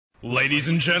Ladies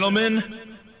and gentlemen,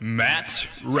 Matt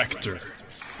Rector.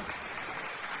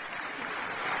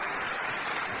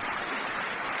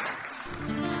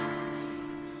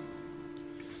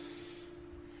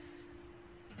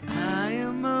 I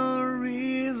am a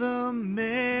real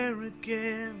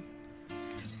American.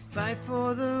 Fight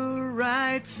for the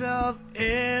rights of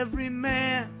every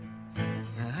man.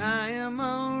 I am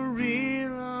a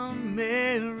real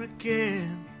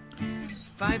American.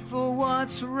 Fight for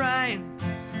what's right.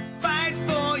 Fight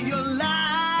for your life.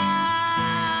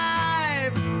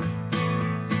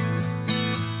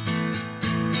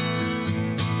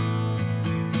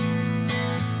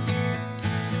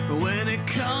 When it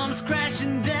comes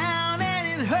crashing down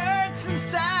and it hurts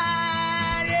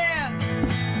inside, yeah.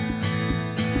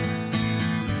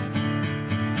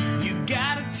 You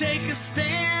gotta take a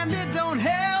stand, it don't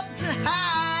help to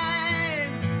hide.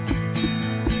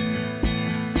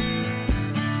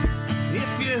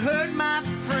 If you hurt my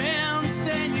friends,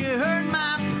 then you hurt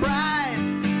my pride.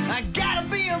 I gotta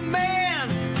be a man,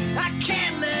 I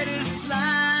can't let it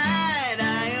slide.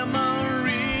 I am a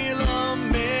real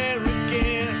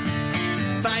American.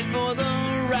 Fight for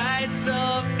the rights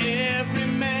of every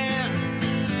man.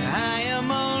 I am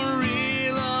a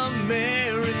real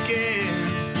American.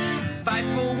 Fight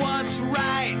for what's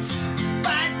right.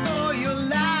 Fight for your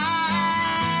life.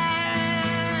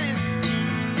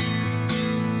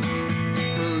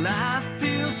 Well, I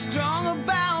feel strong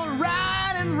about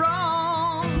right and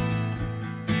wrong,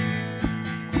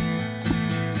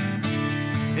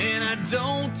 and I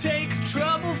don't take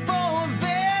trouble for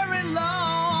very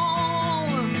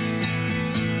long.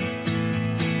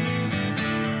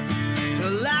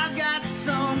 Well, I've got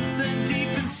something deep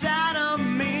inside of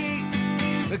me.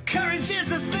 The courage is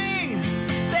the thing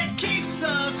that keeps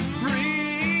us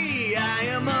free. I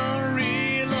am a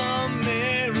real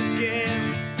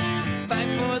American. Fight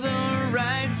for the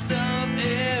rights of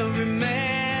every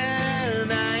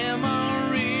man. I am a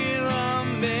real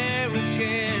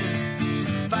American.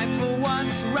 Fight for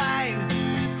what's right.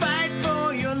 Fight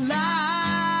for your life.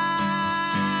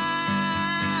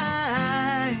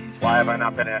 Why have I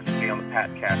not been asked to be on the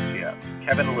Patcast yet?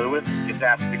 Kevin Lewis gets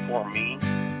asked before me.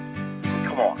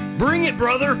 Come on. Bring it,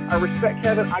 brother! I respect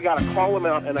Kevin. I gotta call him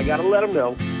out and I gotta let him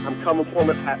know I'm coming for him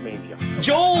at Pat Mania.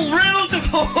 Joel Reynolds!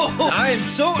 I am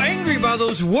so angry by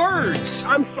those words!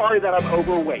 I'm sorry that I'm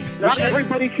overweight. Not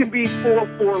everybody can be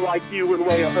 4'4" like you and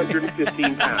weigh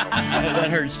 115 pounds. That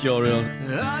hurts, Joel Reynolds.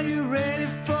 Are you ready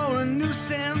for a new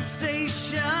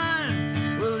sensation?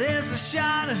 Well, there's a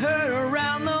shot heard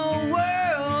around the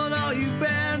world. All you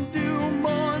better do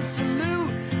more than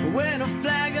salute when a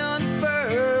flag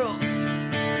unfurls.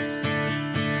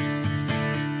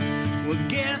 Well,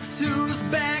 guess who's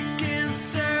back in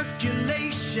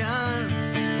circulation?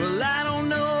 Well, I don't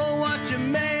know what you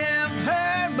may have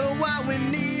heard, but what we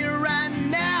need right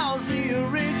now is the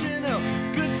original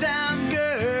Good Time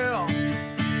Girl.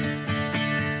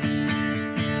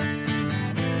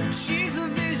 She's a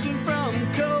vision from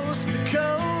coast to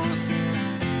coast,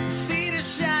 sea to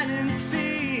shining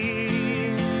sea.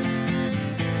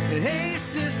 Hey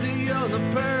sister, you're the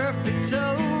perfect toast.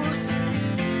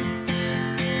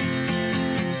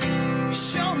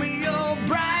 Show me your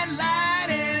bright light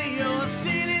and your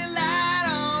city light,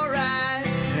 alright.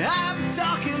 I'm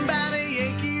talking about a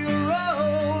Yankee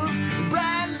Rose.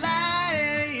 Bright light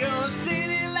and your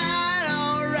city light,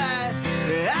 alright.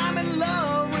 I'm in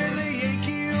love with a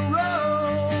Yankee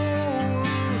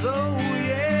Rose. Oh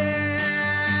yeah.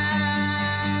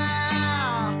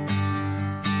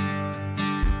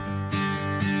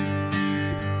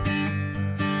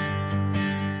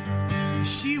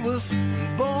 She was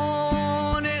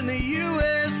born in the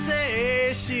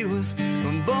USA. She was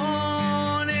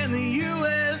born in the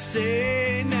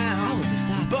USA now.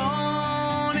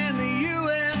 Born in the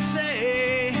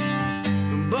USA.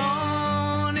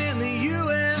 Born in the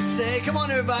USA. Come on,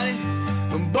 everybody.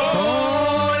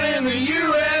 Born in the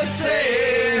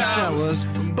USA. I was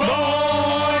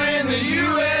born in the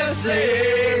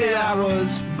USA. I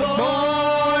was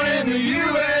born in the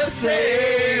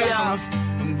USA. I was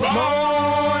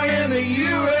born in the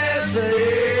USA.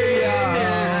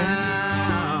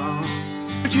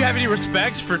 Would you have any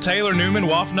respect for Taylor Newman,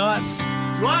 Waffnuts?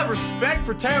 Do I have respect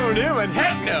for Taylor Newman?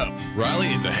 Heck no.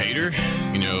 Riley is a hater.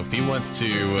 You know, if he wants to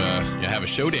have a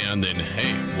showdown, then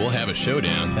hey, we'll have a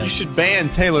showdown. You should ban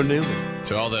Taylor Newman.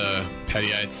 To all the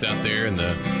Pattyites out there and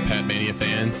the Pat Mania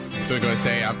fans, so I'm going to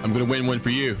say I'm going to win one for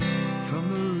you.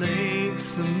 From the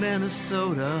lakes of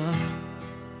Minnesota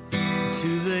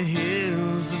to the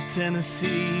hills of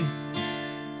Tennessee,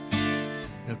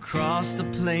 across the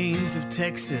plains of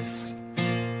Texas,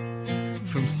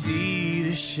 from sea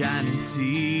to shining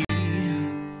sea.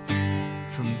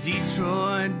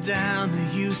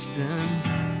 Houston,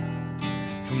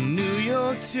 from New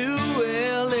York to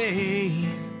LA.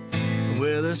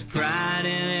 Well, there's pride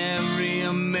in every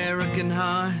American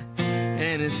heart,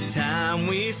 and it's time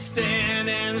we stand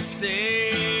and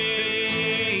say,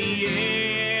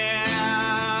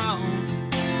 yeah.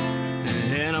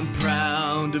 And I'm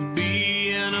proud to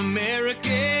be an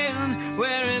American,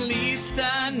 where at least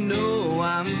I know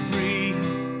I'm free.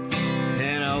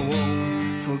 And I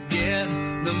won't forget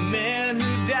the man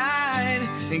who died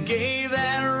and gave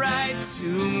that right to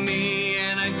me,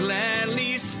 and I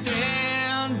gladly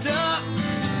stand up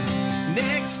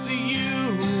next to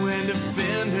you and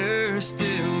defend her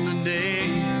still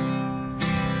today.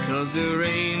 'Cause there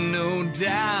ain't no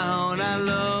doubt I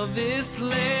love this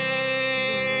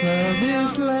land. Love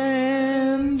this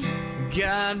land.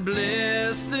 God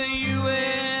bless the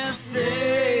USA.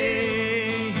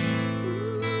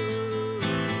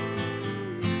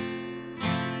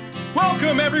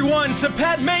 Welcome, everyone, to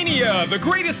Pat Mania, the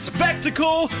greatest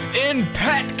spectacle in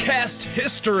Patcast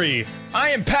history.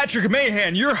 I am Patrick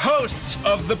Mahan, your host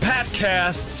of the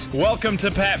Patcast. Welcome to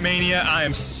Pat Mania. I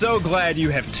am so glad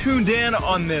you have tuned in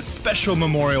on this special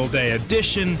Memorial Day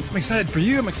edition. I'm excited for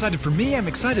you. I'm excited for me. I'm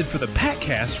excited for the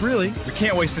Patcast, really. We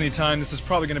can't waste any time. This is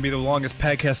probably going to be the longest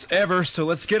Patcast ever, so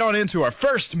let's get on into our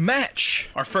first match.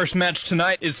 Our first match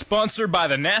tonight is sponsored by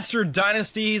the Nasser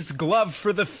Dynasty's Glove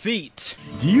for the Feet.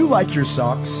 Do you like your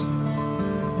socks?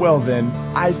 Well then,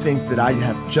 I think that I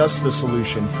have just the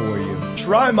solution for you.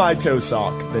 Try my toe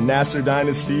sock, the Nasser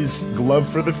Dynasty's Glove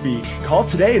for the Feet. Call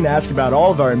today and ask about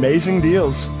all of our amazing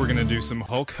deals. We're going to do some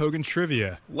Hulk Hogan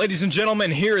trivia. Ladies and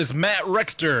gentlemen, here is Matt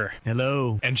Richter.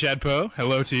 Hello. And Chad Poe,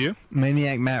 hello to you.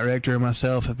 Maniac Matt Richter and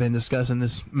myself have been discussing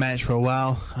this match for a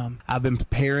while. I've been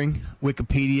preparing.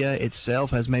 Wikipedia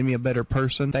itself has made me a better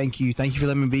person. Thank you. Thank you for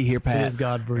letting me be here, Pat. It is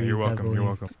God breathed. You're welcome. You're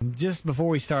welcome. Just before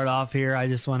we start off here, I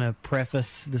just want to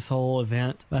preface this whole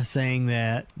event by saying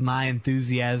that my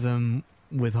enthusiasm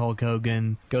with Hulk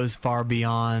Hogan goes far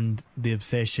beyond the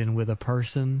obsession with a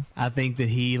person. I think that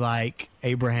he, like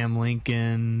Abraham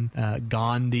Lincoln,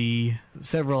 Gandhi,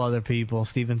 several other people,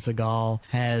 Steven Seagal,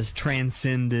 has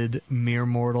transcended mere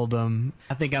mortaldom.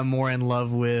 I think I'm more in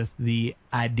love with the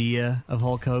idea of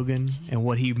Hulk Hogan and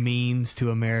what he means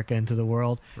to America and to the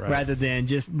world, rather than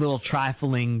just little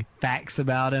trifling facts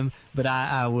about him. But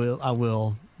I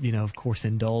will, you know, of course,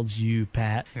 indulge you,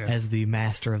 Pat, as the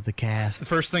master of the cast. The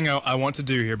first thing I want to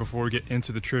do here before we get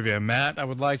into the trivia, Matt, I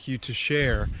would like you to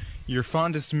share your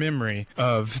fondest memory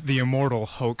of the immortal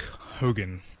Hulk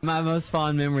Hogan. My most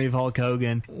fond memory of Hulk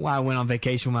Hogan, I went on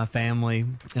vacation with my family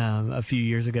a few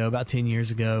years ago, about 10 years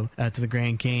ago, to the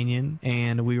Grand Canyon,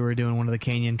 and we were doing one of the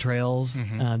canyon trails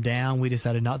down. We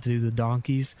decided not to do the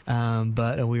donkeys,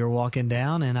 but we were walking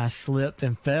down, and I slipped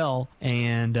and fell,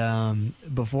 and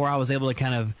before I was able to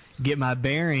kind of get my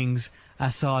bearings, I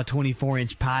saw a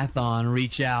 24-inch python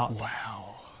reach out. Wow.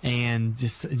 And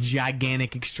just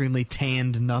gigantic, extremely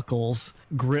tanned knuckles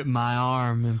grip my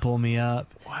arm and pull me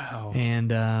up. Wow.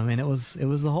 And it was the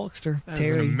Hulkster. That's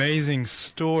Terry. an amazing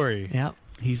story. Yep.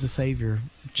 He's the savior.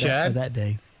 Chad, that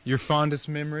day. Your fondest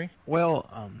memory? Well,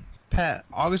 Pat,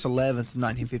 August 11th,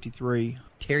 1953,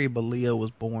 Terry Bollea was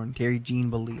born. Terry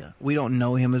Gene Bollea. We don't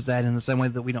know him as that in the same way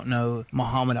that we don't know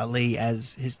Muhammad Ali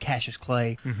as his Cassius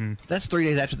Clay. That's 3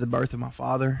 days after the birth of my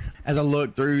father. As I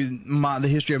look through the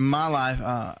history of my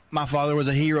life, my father was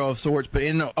a hero of sorts, but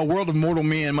in a world of mortal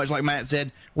men, much like Matt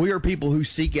said, we are people who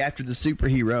seek after the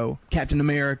superhero. Captain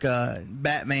America,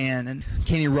 Batman, and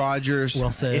Kenny Rogers,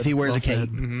 well said, if he wears a cape.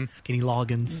 Kenny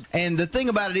Loggins. And the thing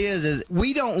about it is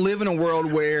we don't live in a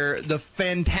world where the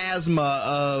phantasma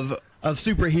of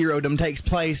superherodom takes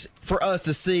place for us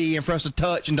to see and for us to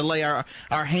touch and to lay our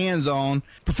hands on.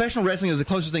 Professional wrestling is the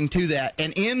closest thing to that.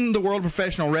 And in the world of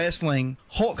professional wrestling,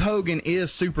 Hulk Hogan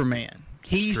is Superman.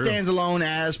 He stands alone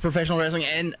as professional wrestling.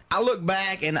 And I look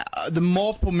back and the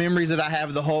multiple memories that I have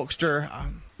of the Hulkster,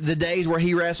 the days where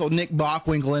he wrestled Nick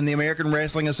Bockwinkel in the American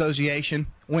Wrestling Association,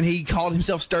 when he called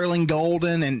himself Sterling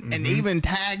Golden and even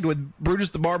tagged with Brutus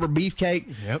the Barber Beefcake.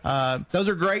 Those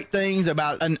are great things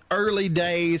about an early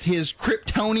days, his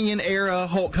Kryptonian era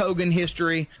Hulk Hogan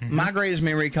history. My greatest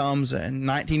memory comes in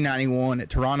 1991 at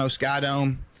Toronto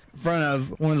Skydome, in front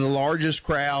of one of the largest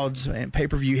crowds in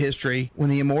pay-per-view history, when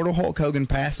the immortal Hulk Hogan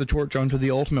passed the torch on to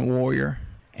the Ultimate Warrior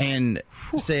and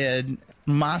said,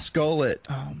 "My skullet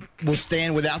will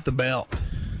stand without the belt."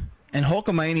 And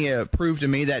Hulkamania proved to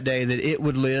me that day that it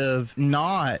would live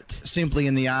not simply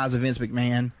in the eyes of Vince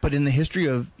McMahon, but in the history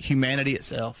of humanity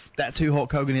itself. That's who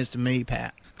Hulk Hogan is to me,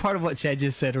 Pat. part of what Chad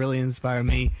just said really inspired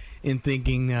me in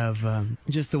thinking of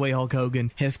just the way Hulk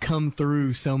Hogan has come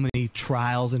through so many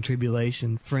trials and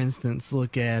tribulations. For instance,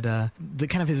 look at the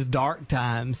kind of his dark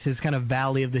times, his kind of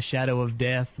valley of the shadow of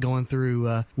death, going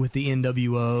through with the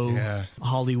NWO,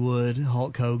 Hollywood,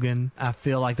 Hulk Hogan. I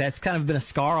feel like that's kind of been a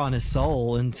scar on his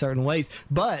soul in certain ways,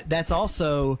 but that's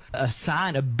also a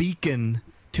sign, a beacon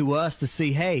to us to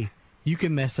see, hey, you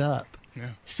can mess up.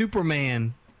 Yeah.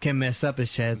 Superman can mess up,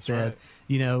 as Chad said. right.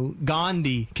 You know,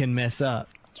 Gandhi can mess up.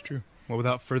 That's true. Well,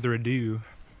 without further ado,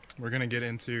 we're going to get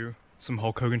into some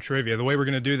Hulk Hogan trivia. The way we're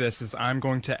going to do this is I'm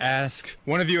going to ask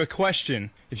one of you a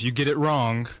question. If you get it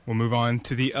wrong, we'll move on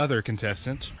to the other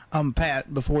contestant.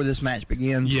 Pat, before this match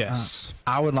begins, Yes.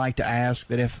 I would like to ask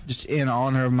that if, just in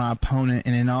honor of my opponent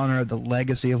and in honor of the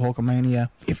legacy of Hulkamania,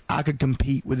 if I could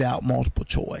compete without multiple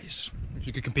choice. If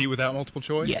you could compete without multiple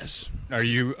choice? Yes. Are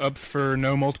you up for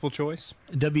no multiple choice?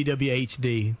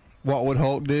 WWHD. What would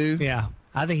Hulk do? Yeah.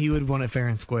 I think he would want it fair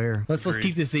and square. Let's Agreed.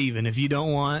 keep this even. If you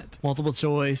don't want multiple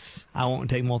choice, I won't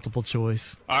take multiple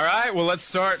choice. All right, well, let's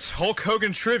start Hulk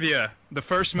Hogan trivia. The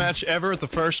first match ever, the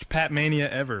first Pat Mania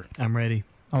ever. I'm ready.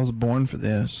 I was born for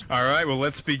this. All right, well,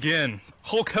 let's begin.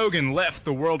 Hulk Hogan left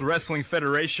the World Wrestling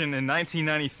Federation in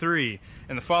 1993.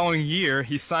 And the following year,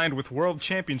 he signed with World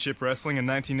Championship Wrestling in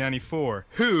 1994.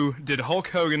 Who did Hulk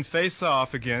Hogan face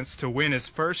off against to win his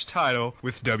first title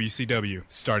with WCW?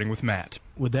 Starting with Matt.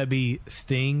 Would that be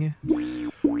Sting?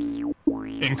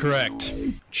 Incorrect.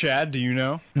 Chad, do you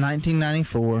know?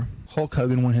 1994, Hulk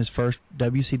Hogan won his first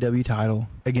WCW title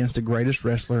against the greatest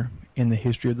wrestler in the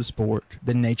history of the sport,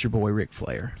 the Nature Boy Ric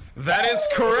Flair. That is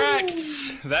correct.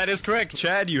 That is correct.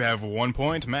 Chad, you have 1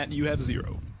 point. Matt, you have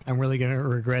 0. I'm really going to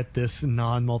regret this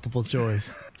non-multiple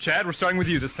choice. Chad, we're starting with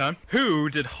you this time. Who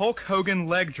did Hulk Hogan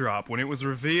leg drop when it was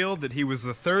revealed that he was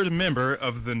the third member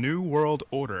of the New World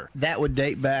Order? That would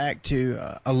date back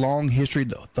to a long history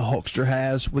the Hulkster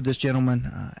has with this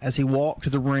gentleman. As he walked to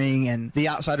the ring and the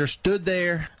outsider stood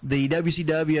there, the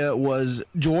WCW was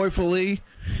joyfully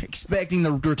expecting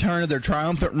the return of their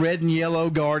triumphant red and yellow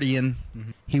guardian.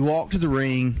 He walked to the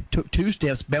ring, took 2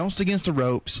 steps, bounced against the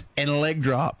ropes, and leg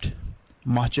dropped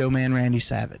Macho Man Randy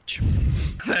Savage.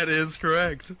 That is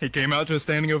correct. He came out to a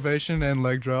standing ovation and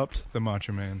leg dropped the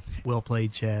Macho Man. Well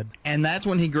played, Chad. And that's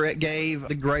when he gave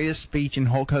the greatest speech in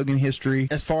Hulk Hogan history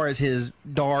as far as his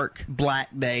dark, black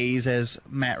days, as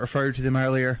Matt referred to them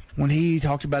earlier, when he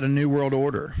talked about a new world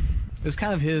order. It was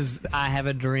kind of his I Have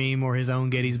a Dream or his own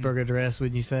Gettysburg Address,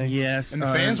 wouldn't you say? Yes. And the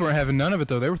fans weren't having none of it,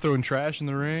 though. They were throwing trash in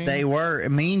the ring. They were.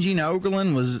 Mean Gene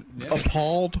Okerlund was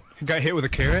appalled. He got hit with a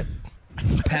carrot.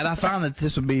 Pat, I find that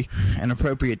this would be an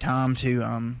appropriate time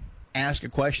to ask a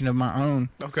question of my own.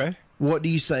 Okay. What do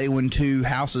you say when 2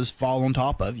 houses fall on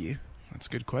top of you? That's a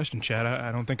good question, Chad.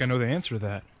 I don't think I know the answer to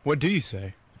that. What do you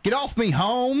say? Get off me,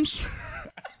 Holmes!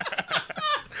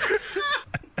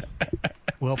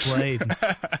 Well played.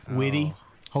 Witty.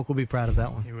 Hulk will be proud of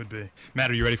that one. He would be.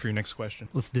 Matt, are you ready for your next question?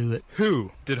 Let's do it.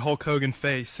 Who did Hulk Hogan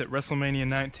face at WrestleMania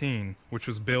 19, which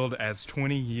was billed as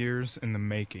 20 years in the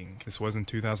making? This was in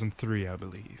 2003, I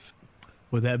believe.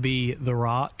 Would that be The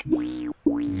Rock? No,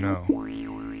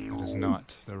 it is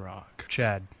not The Rock.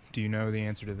 Chad, do you know the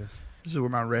answer to this? This is where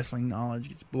my wrestling knowledge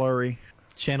gets blurry.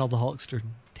 Channel the Hulkster.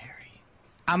 Terry.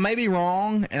 I may be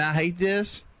wrong, and I hate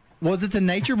this. Was it the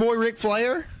Nature Boy Ric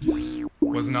Flair?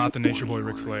 Was not the Nature Boy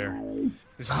Ric Flair.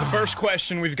 This is the first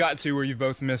question we've got to where you've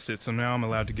both missed it, so now I'm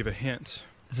allowed to give a hint.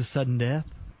 Is it sudden death?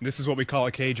 This is what we call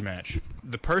a cage match.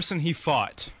 The person he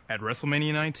fought at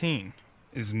WrestleMania 19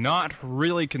 is not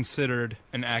really considered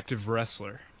an active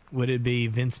wrestler. Would it be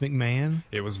Vince McMahon?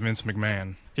 It was Vince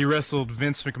McMahon. He wrestled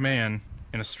Vince McMahon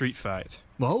in a street fight.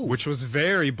 Whoa. Which was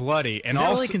very bloody. And Is that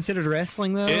also, really considered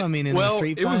wrestling, though? it- I mean, in well, the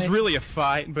street fight? it was really a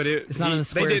fight, but it's not in a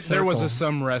squared there was circle.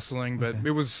 some wrestling, but Okay.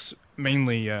 it was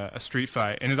mainly a street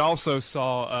fight. And it also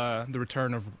saw the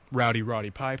return of Rowdy Roddy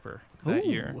Piper that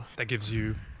year. Ooh. That gives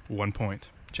you 1 point.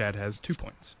 Chad has 2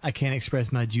 points. I can't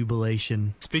express my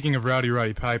jubilation. Speaking of Rowdy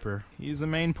Roddy Piper, he's the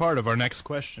main part of our next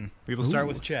question. We will start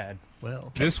with Chad.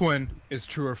 Well, This one is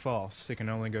true or false. It can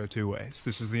only go 2 ways.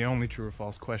 This is the only true or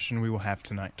false question we will have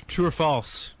tonight. True or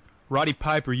false? Roddy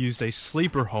Piper used a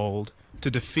sleeper hold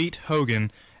to defeat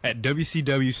Hogan at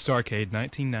WCW Starrcade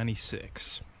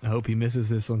 1996. I hope he misses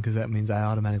this one because that means I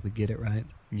automatically get it right.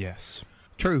 Yes.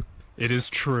 True. It is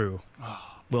true.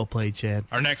 Well played, Chad.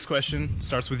 Our next question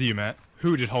starts with you, Matt.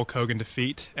 Who did Hulk Hogan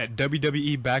defeat at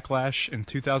WWE Backlash in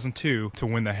 2002 to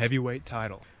win the heavyweight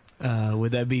title?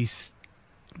 Would that be...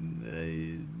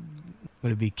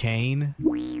 would it be Kane?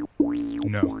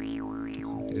 No.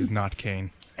 It is not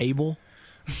Kane. Abel?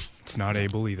 It's not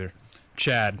Abel either.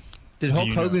 Chad. Did Do Hulk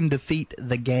you know? Hogan defeat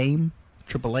the Game?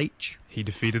 Triple H. He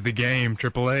defeated the game,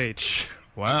 Triple H.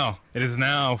 Wow. It is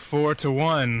now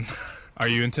 4-1. Are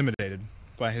you intimidated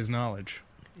by his knowledge?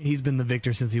 He's been the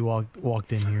victor since he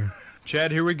walked in here.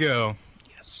 Chad, here we go.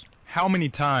 Yes. How many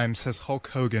times has Hulk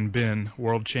Hogan been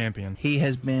world champion? He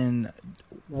has been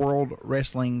World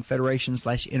Wrestling Federation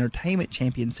 / Entertainment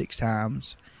Champion 6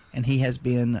 times, and he has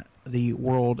been the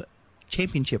World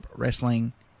Championship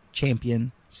Wrestling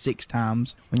Champion 6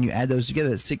 times. When you add those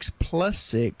together, it's 6 plus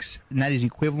 6, and that is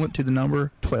equivalent to the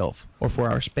number 12. Or for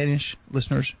our Spanish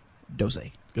listeners,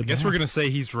 12. I guess we're gonna say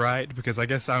he's right because I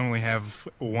guess I only have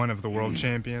one of the world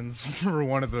champions for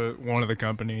one of the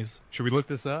companies. Should we look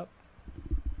this up?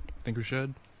 Think we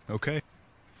should? Okay.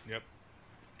 Yep.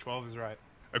 12 is right.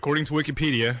 According to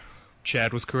Wikipedia,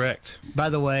 Chad was correct. By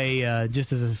the way,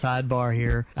 just as a sidebar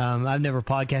here, I've never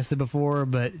podcasted before,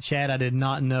 but Chad, I did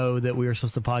not know that we were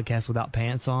supposed to podcast without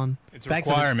pants on. It's a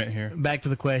requirement here. Back to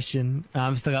the question.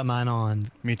 I've still got mine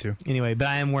on. Me too. Anyway, but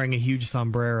I am wearing a huge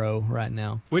sombrero right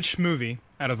now. Which movie,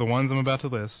 out of the ones I'm about to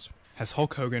list, has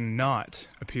Hulk Hogan not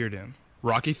appeared in?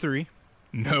 Rocky III,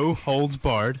 No Holds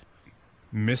Barred,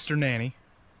 Mr. Nanny,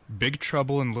 Big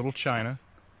Trouble in Little China,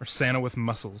 or Santa with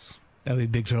Muscles? That would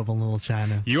be Big Trouble in Little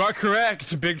China. You are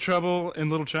correct. Big Trouble in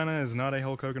Little China is not a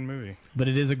Hulk Hogan movie. But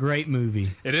it is a great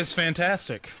movie. It is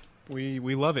fantastic. We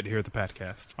love it here at the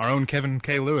Patcast. Our own Kevin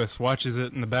K. Lewis watches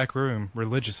it in the back room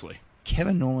religiously.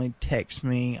 Kevin normally texts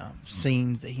me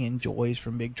scenes that he enjoys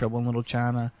from Big Trouble in Little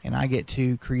China, and I get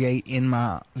to create in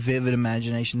my vivid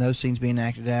imagination those scenes being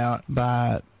acted out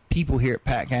by people here at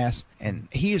Patcast, and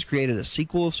he has created a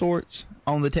sequel of sorts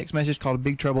on the text message called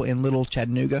Big Trouble in Little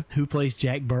Chattanooga. Who plays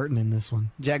Jack Burton in this one?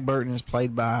 Jack Burton is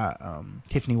played by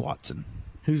Tiffany Watson.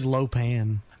 Who's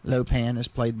Lopan? Lopan is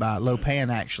played by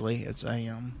Lopan, actually. It's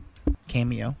a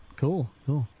cameo. Cool.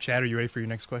 Chad, are you ready for your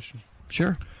next question?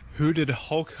 Sure. Who did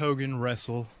Hulk Hogan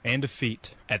wrestle and defeat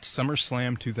at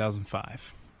SummerSlam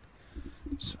 2005?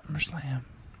 SummerSlam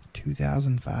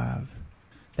 2005.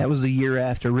 That was the year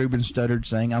after Ruben stuttered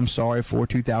saying, "I'm sorry for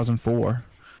 2004.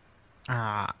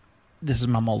 This is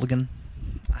my mulligan.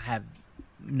 I have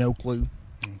no clue.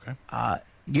 Okay.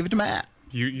 Give it to Matt.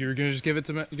 You're gonna just give it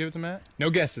to Matt? No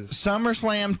guesses.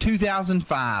 SummerSlam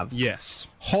 2005. Yes.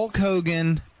 Hulk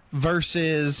Hogan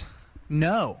versus...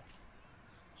 No.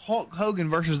 Hulk Hogan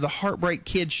versus the Heartbreak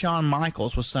Kid Shawn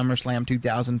Michaels was SummerSlam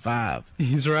 2005.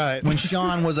 He's right. When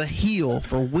Shawn was a heel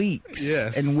for weeks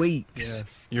and weeks. Yes.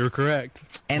 You're correct.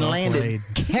 And Well landed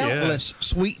played. countless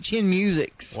sweet chin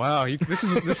musics. Wow, this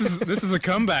is a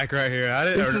comeback right here.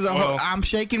 I'm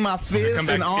shaking my fist Come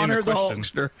back in in honor the of the question.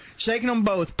 Hulkster. Shaking them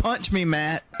both. Punch me,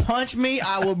 Matt. Punch me,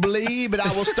 I will bleed, but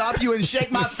I will stop you and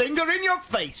shake my finger in your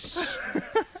face.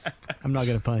 I'm not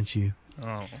going to punch you.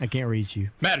 Oh. I can't reach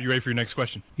you. Matt, are you ready for your next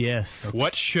question? Yes.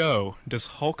 What show does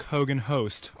Hulk Hogan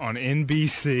host on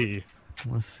NBC?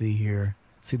 Let's see here.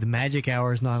 See, the Magic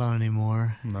Hour is not on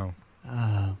anymore. No.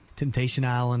 Temptation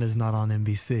Island is not on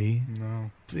NBC. No.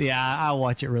 Yeah, I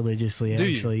watch it religiously, Do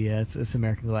you? actually. Yeah, it's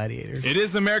American Gladiators. It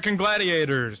is American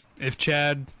Gladiators. If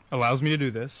Chad allows me to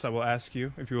do this, I will ask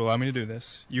you if you allow me to do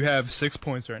this. You have 6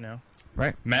 points right now.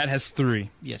 Right. Matt has 3.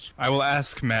 Yes. I will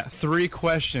ask Matt 3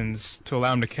 questions to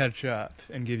allow him to catch up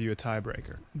and give you a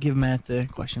tiebreaker. Give Matt the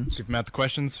questions. Give Matt the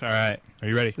questions? All right. Are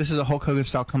you ready? This is a Hulk Hogan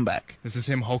style comeback. This is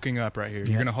him hulking up right here.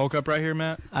 Yeah. You're going to hulk up right here,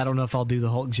 Matt? I don't know if I'll do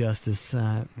the Hulk justice,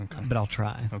 but I'll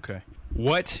try. Okay.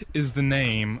 What is the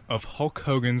name of Hulk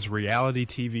Hogan's reality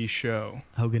TV show?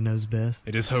 Hogan Knows Best.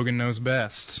 It is Hogan Knows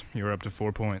Best. You're up to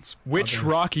 4 points. Which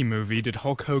Rocky movie did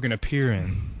Hulk Hogan appear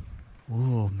in?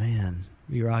 Oh, man.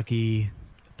 Rocky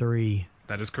 3.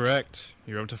 That is correct.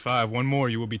 You're up to 5. One more,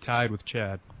 you will be tied with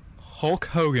Chad. Hulk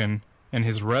Hogan and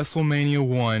his WrestleMania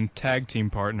 1 tag team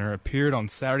partner appeared on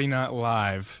Saturday Night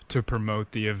Live to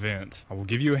promote the event. I will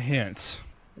give you a hint.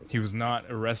 He was not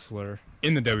a wrestler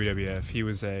in the WWF. He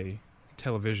was a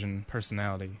television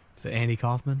personality. Is it Andy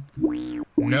Kaufman?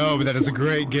 No, but that is a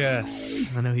great guess.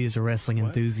 I know he's a wrestling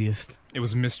enthusiast. It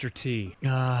was Mr. T.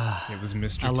 It was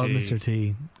Mr. T. I love Mr.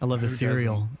 T. I love his Who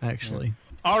cereal, actually.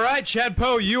 All right, Chad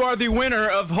Poe, you are the winner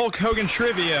of Hulk Hogan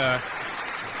Trivia.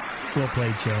 Well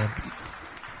played, Chad.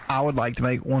 I would like to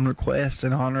make one request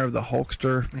in honor of the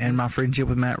Hulkster and my friendship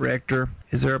with Matt Rector.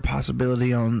 Is there a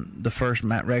possibility on the first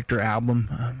Matt Rector album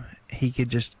he could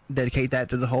just dedicate that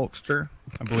to the Hulkster?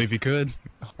 I believe you could.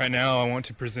 Right now, I want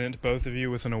to present both of you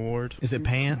with an award. Is it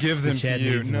pants? Give them The Chad to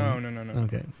you. needs No. them.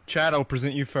 Okay. Chad, I'll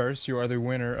present you first. You are the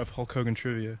winner of Hulk Hogan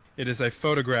Trivia. It is a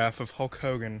photograph of Hulk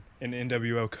Hogan in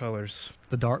NWO colors.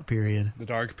 The dark period. The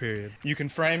dark period. You can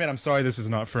frame it. I'm sorry this is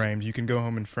not framed. You can go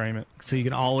home and frame it. So you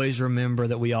can always remember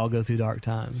that we all go through dark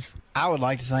times. I would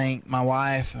like to thank my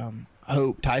wife.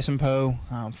 Hope Tyson Poe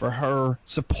for her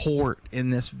support in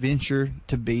this venture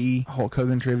to be Hulk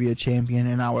Hogan Trivia Champion.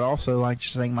 And I would also like to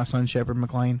thank my son Shepard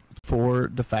McLean for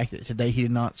the fact that today he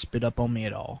did not spit up on me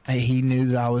at all. He knew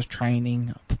that I was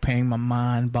training, preparing my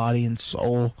mind, body, and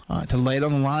soul to lay it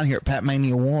on the line here at Pat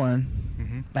Mania 1.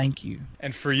 Thank you.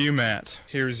 And for you, Matt,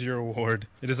 here's your award.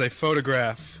 It is a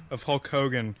photograph of Hulk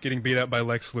Hogan getting beat up by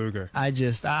Lex Luger. I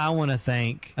want to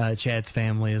thank Chad's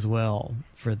family as well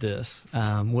for this.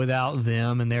 Without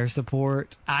them and their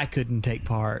support, I couldn't take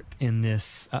part in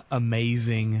this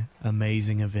amazing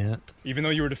event. Even though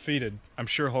you were defeated, I'm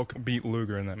sure Hulk beat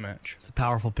Luger in that match. It's a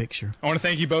powerful picture. I want to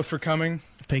thank you both for coming.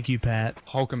 Thank you, Pat.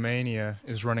 Hulkamania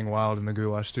is running wild in the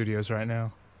Goulash Studios right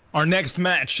now. Our next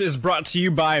match is brought to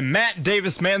you by Matt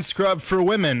Davis Man Scrub for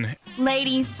Women.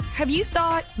 Ladies, have you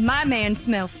thought, my man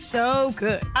smells so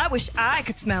good? I wish I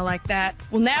could smell like that.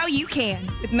 Well, now you can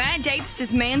with Matt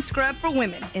Davis's Man Scrub for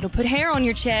Women. It'll put hair on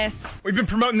your chest. We've been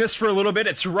promoting this for a little bit.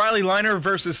 It's Riley Liner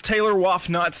versus Taylor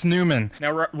Waffnuts Newman.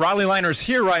 Now, Riley Liner's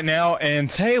here right now, and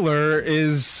Taylor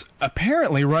is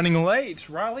apparently running late.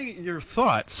 Riley, your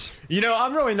thoughts? You know,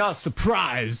 I'm really not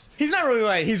surprised. He's not really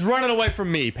late. He's running away from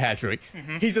me, Patrick.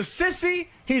 He's a sissy.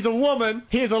 He's a woman.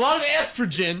 He has a lot of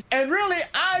estrogen. And really,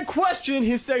 I question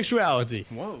his sexuality.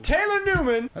 Whoa. Taylor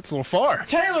Newman. That's a little far.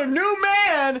 Taylor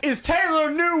Newman is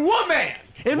Taylor New Woman.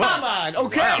 In my mind,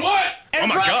 okay? Wow. What? Oh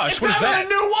my gosh, what is that? It's not a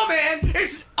new woman.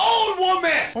 It's old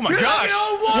woman. Oh my You're gosh. Like an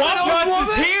old woman, Waffnuts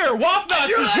is here. Waffnuts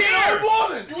You're is like here. an old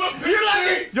woman.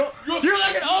 You're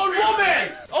like an old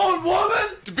woman. Old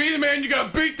woman? To be the man, you gotta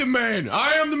beat the man.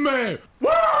 I am the man.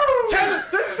 Woo! Taylor,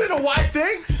 this isn't a white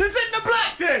thing. This isn't a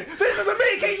black thing. This is a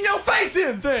me kicking your face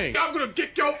in thing. I'm gonna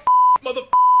kick your mother.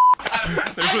 I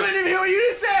couldn't even hear what you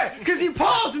just said because you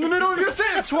paused in the middle of your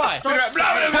sentence twice. That's Taylor,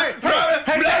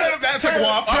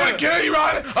 I don't care, you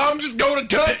right? I'm just gonna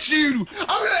touch you. I'm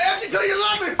gonna F you till you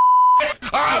love me.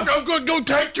 I'm gonna go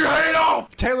take your head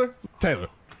off. Taylor.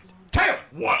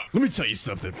 What? Let me tell you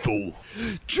something, fool.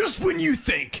 Just when you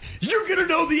think you're gonna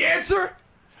know the answer,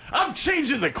 I'm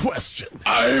changing the question.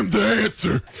 I am the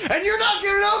answer. And you're not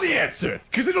gonna know the answer,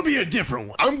 because it'll be a different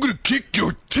one. I'm gonna kick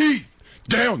your teeth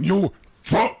down your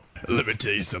throat. Let me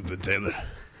tell you something, Taylor.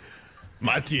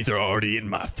 My teeth are already in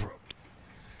my throat.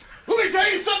 Let me tell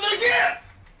you something again!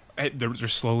 Hey, they're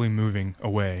slowly moving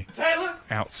away. Taylor?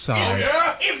 Outside.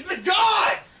 If the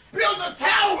gods built a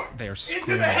tower They are into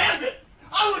screaming. the heavens,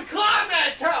 I would climb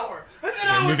that tower, and then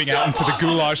I They're would moving out jump into the off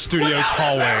Goulash Studios without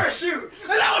hallway. a parachute,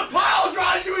 and I would pile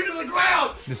drive you into the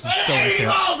ground This is at so 80 intense.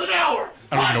 miles an hour.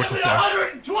 I don't even know what to say.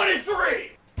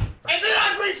 123. And then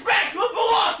I'd reach maximum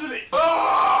velocity.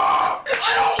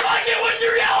 I don't like it when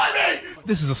you yell at me.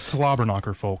 This is a slobber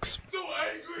knocker, folks. So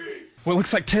angry. Well, it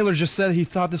looks like Taylor just said he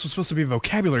thought this was supposed to be a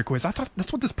vocabulary quiz. I thought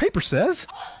that's what this paper says.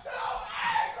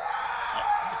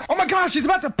 Oh my gosh, he's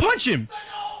about to punch him!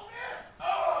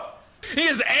 He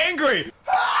is angry!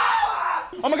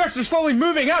 Oh my gosh, they're slowly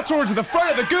moving out towards the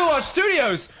front of the Goulash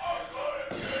Studios!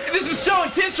 This is so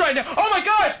intense right now! Oh my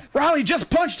gosh! Riley just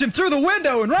punched him through the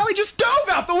window, and Riley just dove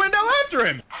out the window after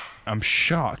him! I'm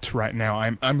shocked right now.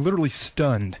 I'm literally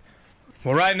stunned.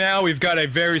 Well, right now we've got a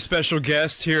very special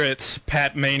guest here at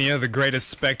Pat Mania, the greatest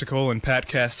spectacle in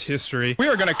Patcast history. We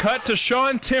are going to cut to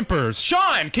Sean Tempers.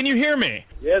 Sean, can you hear me?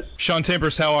 Yes, Sean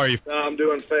Tempers, how are you? I'm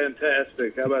doing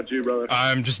fantastic. How about you, brother?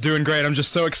 I'm just doing great. I'm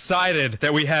just so excited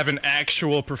that we have an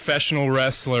actual professional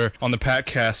wrestler on the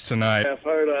Patcast tonight. I've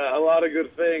heard a lot of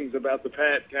good things about the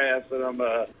Patcast, and I'm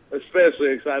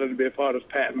especially excited to be a part of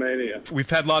Pat Mania.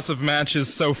 We've had lots of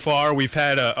matches so far. We've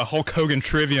had a Hulk Hogan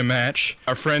trivia match.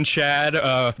 Our friend Chad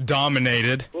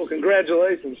dominated. Well,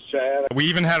 congratulations, Chad. We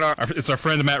even had it's our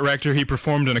friend Matt Rector. He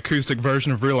performed an acoustic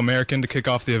version of Real American to kick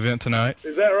off the event tonight.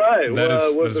 Is that right?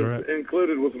 Was it right.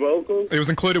 included with vocals? It was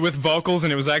included with vocals,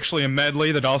 and it was actually a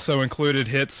medley that also included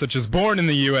hits such as Born in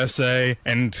the USA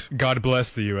and God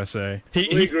Bless the USA.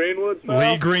 Lee Greenwood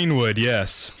style? Lee Greenwood,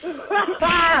 yes.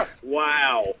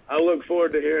 Wow. I look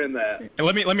forward to hearing that. And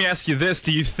let me ask you this.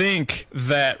 Do you think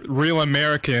that Real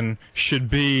American should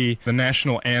be the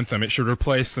national anthem? It should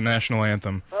replace the national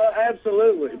anthem?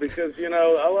 Absolutely, because, you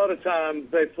know, a lot of times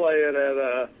they play it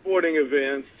at sporting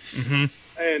events,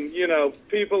 and, you know,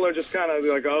 people are just kind of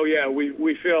like, oh, yeah,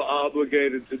 we feel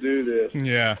obligated to do this.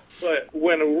 Yeah. But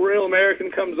when a Real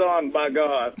American comes on, by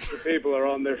God, the people are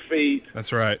on their feet.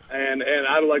 That's right. And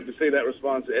I'd like to see that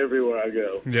response everywhere I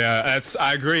go. Yeah,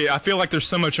 I agree. I feel like there's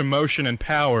so much emotion and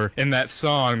power in that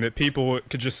song that people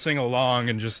could just sing along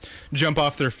and just jump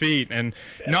off their feet and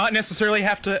not necessarily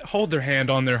have to hold their hand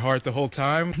on their heart the whole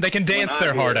time. They can dance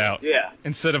their heart out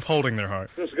instead of holding their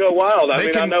heart. Just go wild.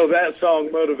 I know that song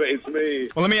motivates me.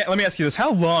 Well, let me ask you this.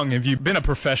 How long have you been a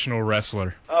professional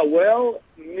wrestler? Well,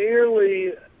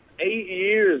 nearly 8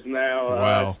 years now.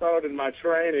 Wow. I started my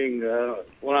training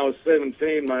when I was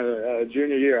 17, my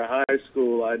junior year of high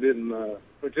school. I didn't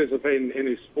participate in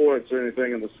any sports or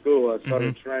anything in the school. I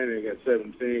started training at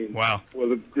 17. Wow.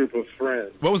 With a group of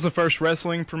friends. What was the first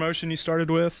wrestling promotion you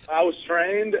started with? I was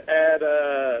trained at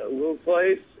a little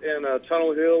place in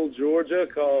Tunnel Hill, Georgia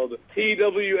called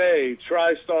TWA,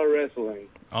 TriStar Wrestling.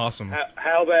 Awesome.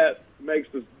 How that makes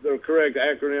the correct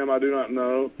acronym, I do not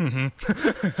know.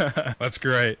 That's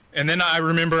great. And then I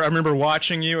remember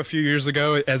watching you a few years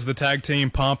ago as the tag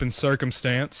team Pomp and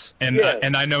Circumstance, and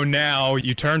and I know now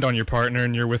you turned on your partner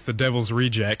and you're with the Devil's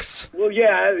Rejects. Well,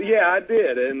 I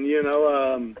did, and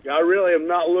I really am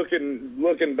not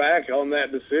looking back on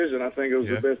that decision. I think it was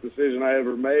the best decision I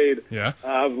ever made. Yeah,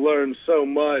 I've learned so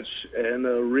much and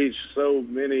reached so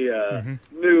many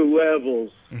new levels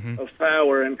of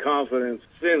power and confidence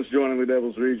since joining the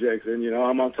Devil's Rejects, and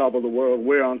I'm on top of the world.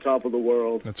 We're on top of the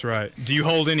world. That's right. Do you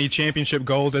hold any championship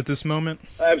gold at this moment?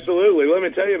 Absolutely. Let me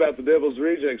tell you about the Devil's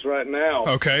Rejects right now.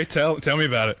 Okay, tell me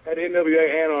about it. At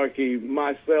NWA Anarchy,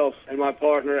 myself and my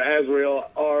partner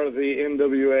Azrael are the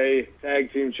NWA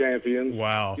Tag Team Champions.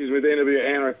 Wow. Excuse me, the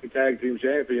NWA Anarchy Tag Team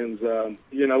Champions.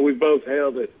 We've both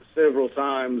held it several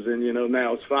times, and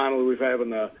now it's finally we've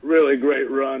having a really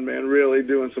great run, man, really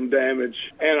doing some damage.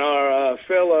 And our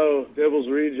fellow Devil's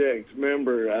Rejects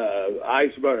member,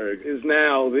 Iceberg, is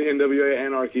now the NWA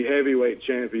Anarchy Heavyweight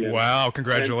Champion. Wow,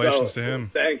 congratulations to him.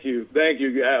 Thank you.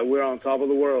 We're on top of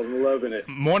the world and loving it.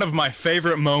 One of my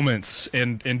favorite moments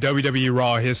in WWE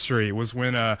Raw history was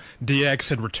when DX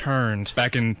had returned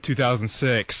back in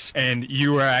 2006, and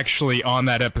you were actually on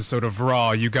that episode of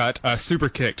Raw. You got super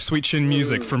kicked, sweet chin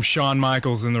music from Shawn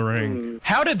Michaels in the ring.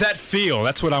 How did that feel?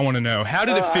 That's what I want to know. How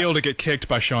did it feel to get kicked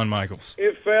by Shawn Michaels?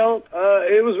 It felt,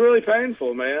 it was really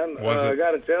painful, man. Was it? I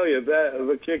got to tell you, that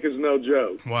the kick is no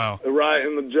joke. Wow. Right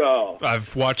in the jaw.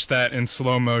 I've watched that in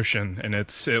slow motion, and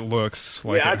it looks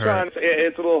like it hurt.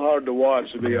 It's a little hard to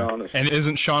watch, to be honest. And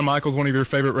isn't Shawn Michaels one of your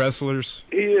favorite wrestlers?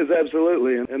 He is,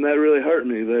 absolutely, and that really hurt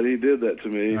me that he did that to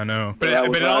me. I know. But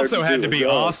it also had to be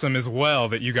awesome as well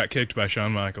that you got kicked by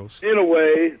Shawn Michaels. In a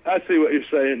way, I see what you're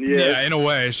saying, yes. Yeah, in a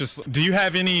way. It's just, do you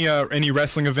have any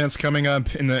wrestling events coming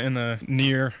up in the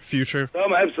near future?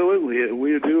 Absolutely.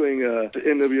 We're doing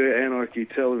NWA Anarchy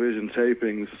television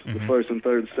tapings the first and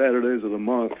third Saturdays of the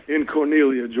month in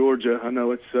Cornelia, Georgia. I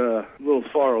know it's a little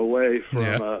far away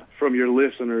from your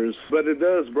listeners, but it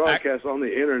does broadcast on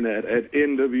the internet at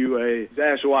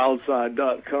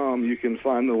nwa-wildside.com. You can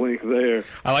find the link there.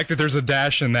 I like that there's a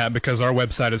dash in that because our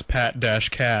website is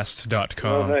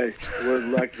pat-cast.com. Oh, hey, we're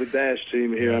like the Dash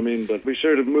team here. But be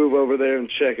sure to move over there and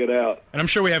check it out. And I'm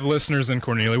sure we have listeners in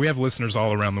Cornelia. We have listeners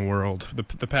all around the world. The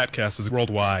Patcast is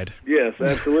worldwide. Yes,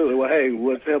 absolutely. Well, hey,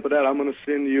 let's help it out. I'm going to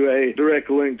send you a direct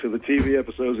link to the TV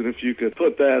episodes, and if you could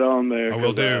put that on there. I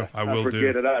will do. I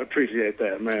forget it. I appreciate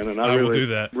that, man. And I will do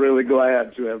that. Really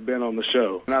glad to have been on the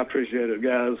show. And I appreciate it,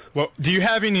 guys. Well, do you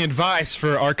have any advice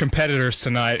for our competitors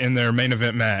tonight in their main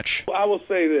event match? Well, I will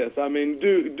say this.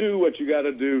 Do what you got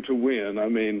to do to win.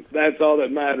 That's all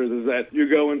that matters, is that you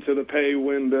go into the pay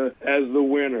window as the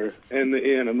winner in the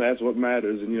end, and that's what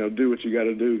matters. And, do what you got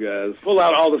to do, guys. Pull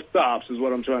out all the stops is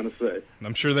what I'm trying to say.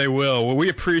 I'm sure they will. Well, we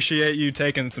appreciate you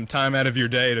taking some time out of your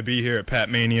day to be here at Pat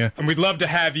Mania, and we'd love to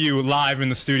have you live in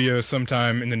the studio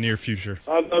sometime in the near future.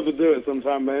 I'd love to do it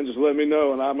sometime, man. Just let me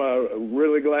know, and I'm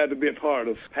really glad to be a part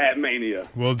of Pat Mania.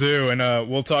 Will do, and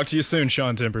we'll talk to you soon,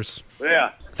 Sean Tempers.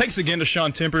 Yeah. Thanks again to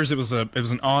Sean Tempers. It was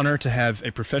an honor to have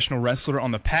a professional wrestler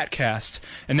on the Patcast.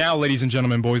 And now, ladies and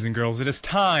gentlemen, boys and girls, it is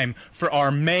time for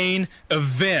our main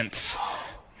event.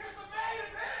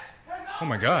 Oh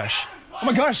my gosh,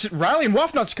 Riley and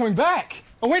Wolfnut's coming back.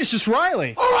 Oh wait, it's just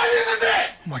Riley. All right, this is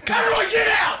it. Oh my God. Everyone get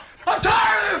out. I'm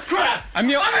tired of this crap. I've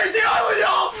been dealing with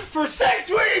y'all for 6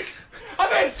 weeks.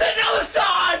 I've been sitting on the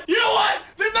side. You know what?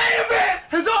 The main event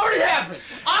has already happened.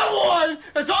 I won.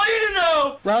 That's all you need to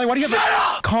know. Riley, why do you have Shut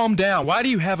up! Calm down. Why do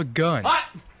you have a gun?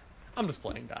 I'm just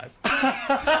playing, guys.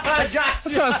 That's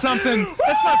not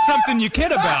something you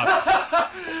kid about.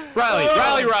 Riley,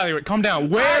 calm down.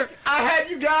 Where? I had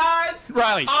you guys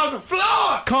Riley on the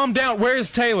floor. Calm down.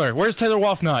 Where's Taylor? Where's Taylor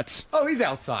Wolfnuts? Oh, he's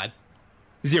outside.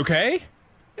 Is he okay?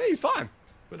 Yeah, he's fine.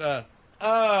 But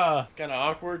it's kind of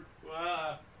awkward.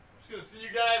 Just gonna see you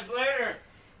guys later.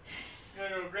 Gonna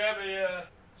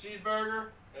cheeseburger,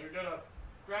 and we've got a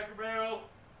Cracker Barrel,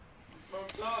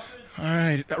 smoked sausage. All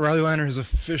right, Riley Liner has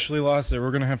officially lost it.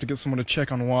 We're going to have to get someone to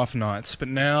check on Waff Knots. But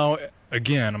now,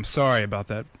 again, I'm sorry about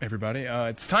that, everybody.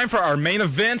 It's time for our main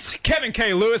event, Kevin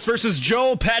K. Lewis versus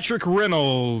Joel Patrick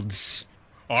Reynolds.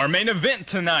 Our main event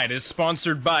tonight is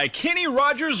sponsored by Kenny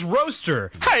Rogers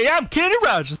Roaster. Hey, I'm Kenny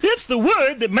Rogers. It's the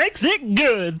word that makes it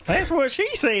good. That's what she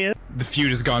said. The feud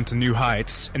has gone to new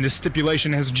heights, and this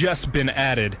stipulation has just been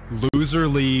added. Loser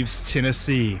leaves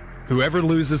Tennessee. Whoever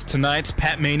loses tonight's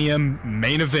Pat Mania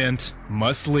main event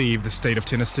must leave the state of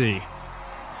Tennessee.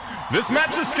 This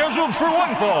match is scheduled for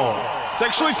 1 fall. It's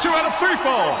actually 2 out of 3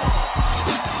 falls.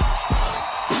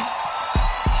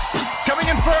 Coming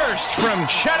in first from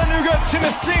Chattanooga,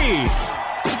 Tennessee,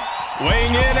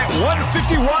 weighing in at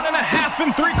 151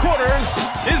 1/2 3/4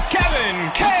 is Kevin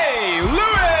K.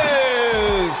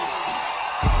 Lewis.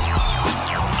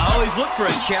 I always look for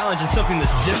a challenge and something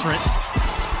that's different.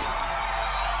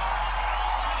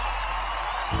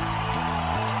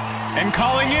 And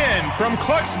calling in from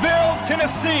Clarksville,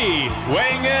 Tennessee,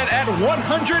 weighing in at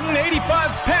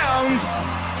 185 pounds,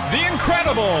 the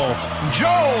incredible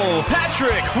Joel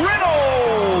Patrick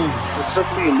Reynolds. The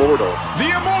immortal. The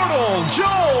immortal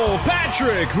Joel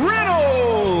Patrick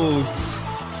Reynolds.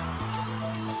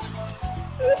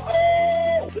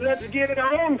 Let's get it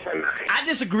on tonight. I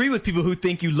disagree with people who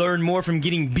think you learn more from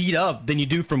getting beat up than you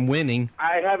do from winning.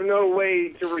 I have no way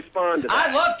to respond to that.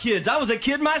 I love kids. I was a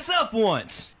kid myself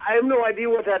once. I have no idea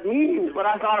what that means, but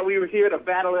I thought we were here to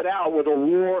battle it out with a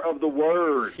war of the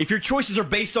words. If your choices are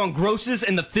based on grosses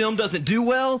and the film doesn't do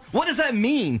well, what does that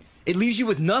mean? It leaves you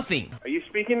with nothing. Are you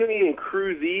speaking to me in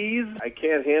cruisese? I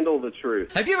can't handle the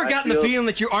truth. Have you ever gotten the feeling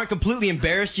that you aren't completely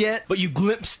embarrassed yet, but you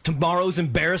glimpse tomorrow's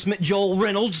embarrassment, Joel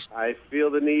Reynolds? I feel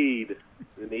the need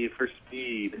for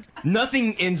speed.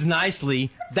 Nothing ends nicely.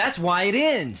 That's why it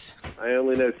ends. I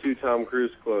only know 2 Tom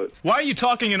Cruise quotes. Why are you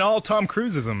talking in all Tom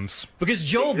Cruise-isms? Because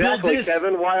Joel built this.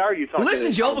 Kevin, why are you talking?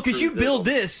 Listen, Joel, because you build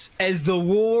this as the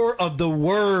war of the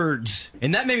words.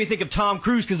 And that made me think of Tom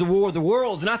Cruise because the war of the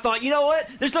worlds. And I thought, you know what?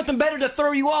 There's nothing better to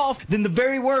throw you off than the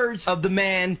very words of the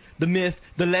man, the myth,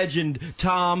 the legend,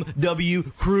 Tom W.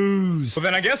 Cruise. Well,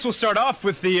 then I guess we'll start off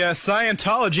with the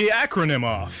Scientology acronym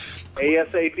off.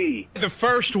 ASAP. The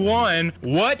first one,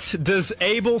 what does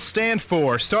ABLE stand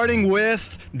for? Starting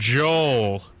with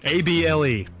Joel.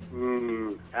 ABLE.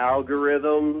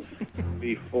 Algorithms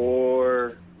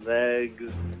before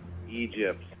legs,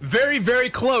 Egypt. Very, very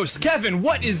close. Kevin,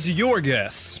 what is your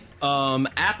guess?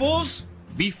 Apples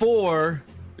before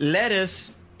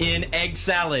lettuce in egg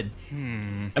salad.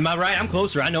 Am I right? I'm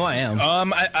closer. I know I am.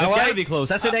 It's gotta be close.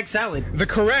 I said egg salad. The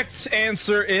correct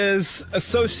answer is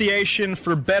Association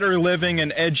for Better Living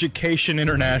and Education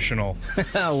International.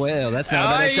 Well, that's not a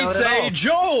bad egg salad at all. I say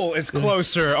Joel is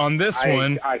closer on this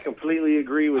one. I completely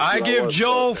agree with you. I give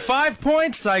Joel 5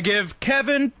 points. I give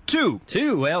Kevin 2.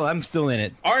 2? Well, I'm still in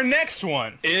it. Our next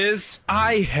one is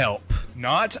iHelp,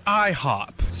 not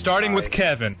IHOP. Starting with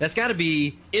Kevin. That's got to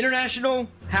be International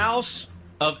House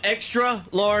of Extra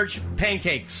Large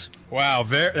Pancakes. Wow,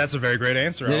 that's a very great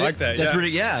answer. I like that. That's pretty,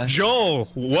 yeah. Joel,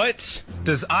 what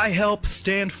does iHelp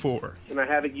stand for? Can I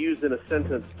have it used in a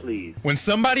sentence, please? When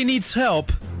somebody needs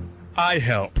help, I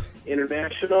help.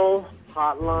 International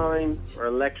hotline for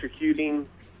electrocuting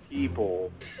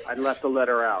people. I'd left the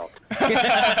letter out.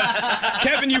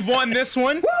 Kevin, you've won this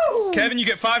one. Woo! Kevin, you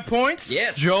get 5 points.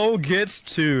 Yes. Joel gets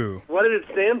 2. What did it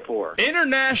stand for?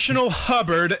 International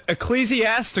Hubbard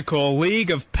Ecclesiastical League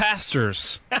of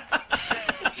Pastors.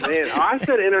 Man, I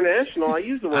said international. I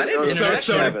used the word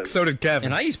international. So did Kevin.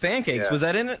 And I used pancakes. Yeah. Was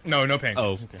that in it? No pancakes.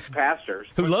 Oh, okay. Pastors.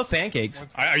 Who love pancakes.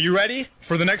 Are you ready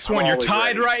for the next one? I'm You're always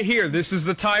tied ready. right here. This is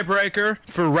the tiebreaker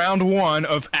for round 1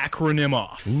 of Acronym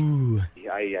Off. Ooh.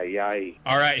 Yay.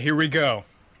 All right, here we go.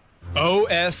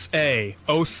 OSA.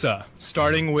 OSA.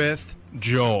 Starting with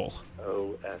Joel.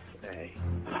 OSA.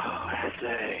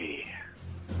 OSA.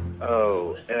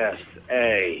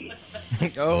 OSA.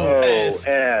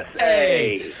 OSA.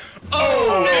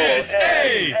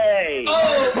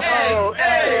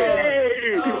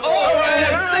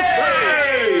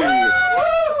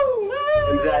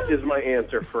 And that is my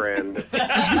answer, friend.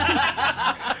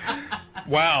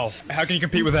 Wow. How can you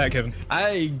compete with that, Kevin?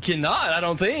 I cannot, I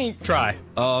don't think. Try.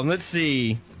 Let's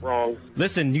see. Wrong.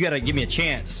 Listen, you gotta give me a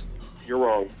chance. You're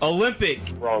wrong. Olympic.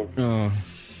 Wrong.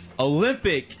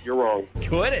 Olympic. You're wrong.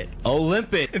 Quit it.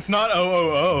 Olympic. It's not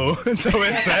OOO. It's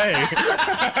OSA.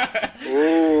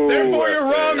 Ooh, Therefore, you're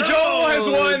wrong. Joel has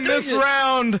won this it.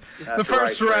 round. That's The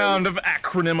first right, round of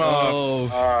Acronym Off. Oh.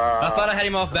 I thought I had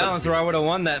him off balance or I would have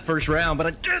won that first round, but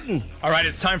I didn't. All right,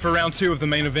 it's time for round 2 of the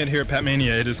main event here at Pat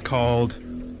Mania. It is called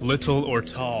little or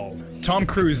tall? Tom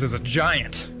Cruise is a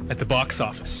giant at the box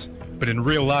office, but in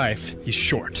real life, he's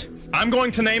short. I'm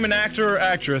going to name an actor or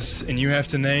actress, and you have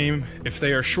to name if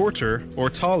they are shorter or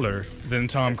taller than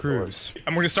Tom Cruise.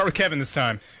 I'm going to start with Kevin this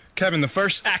time. Kevin, the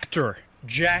first actor,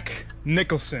 Jack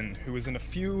Nicholson, who was in A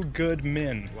Few Good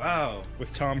Men. Wow.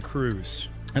 With Tom Cruise.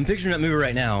 I'm picturing that movie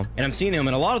right now, and I'm seeing him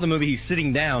in a lot of the movie. He's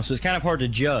sitting down, so it's kind of hard to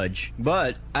judge.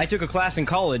 But I took a class in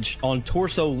college on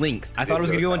torso length. I thought I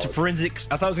was going to go into forensics.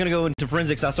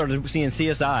 I started seeing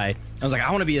CSI. I was like, I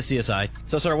want to be a CSI.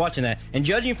 So I started watching that. And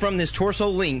judging from this torso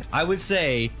length, I would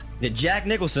say that Jack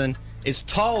Nicholson is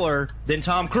taller than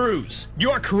Tom Cruise.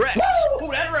 You are correct.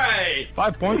 Woo! That's right.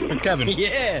 5 points for Kevin.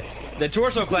 Yeah. The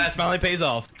torso class finally pays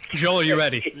off. Joel, are you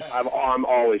ready? I'm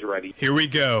always ready. Here we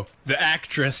go. The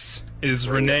actress is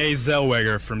Renee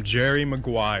Zellweger from Jerry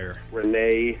Maguire.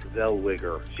 Renee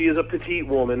Zellweger. She is a petite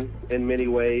woman in many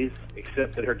ways,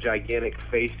 except that her gigantic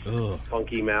face,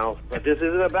 funky mouth. But this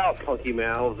isn't about funky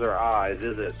mouths or eyes,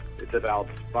 is it? It's about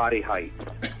body height.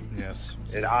 Yes.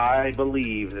 And I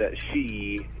believe that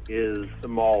she is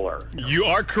smaller. You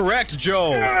are correct,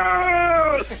 Joel.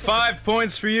 Yes! 5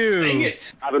 points for you. Dang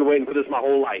it. I've been waiting for this my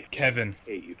whole life. Kevin. I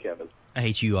hate you, Kevin. I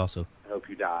hate you also. I hope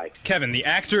you die. Kevin, the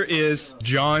actor is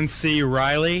John C.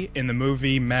 Reilly in the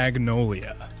movie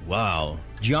Magnolia. Wow.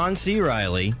 John C.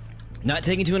 Reilly, not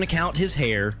taking into account his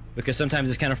hair, because sometimes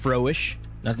it's kind of fro-ish.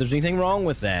 Not that there's anything wrong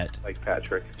with that. Like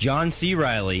Patrick. John C.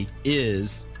 Reilly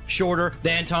is shorter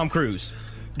than Tom Cruise.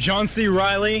 John C.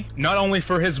 Reilly, not only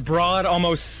for his broad,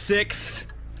 almost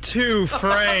 6'2"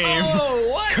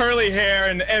 frame, curly hair,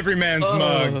 and every man's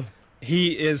mug,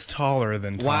 he is taller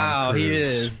than Tom Wow, Cruise. he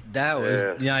is. That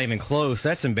was not even close.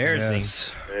 That's embarrassing.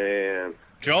 Yes. Man.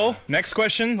 Joel, next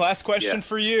question, last question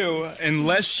for you,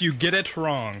 unless you get it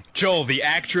wrong. Joel, the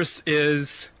actress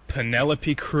is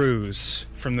Penelope Cruz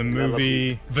from the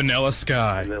movie Vanilla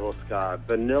Sky. Vanilla Sky.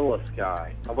 Vanilla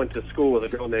Sky. I went to school with a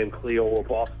girl named Cleola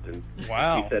Boston.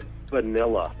 Wow. She said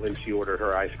vanilla when she ordered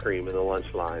her ice cream in the lunch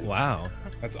line. Wow.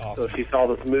 That's So awesome. if she saw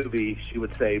this movie, she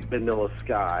would say Vanilla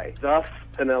Sky. Thus,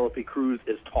 Penelope Cruz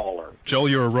is taller. Joel,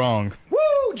 you were wrong.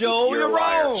 Woo, Joel, you're a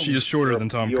liar. wrong. She is shorter than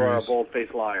Tom You Cruise. are a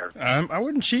bold-faced liar. I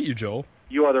wouldn't cheat you, Joel.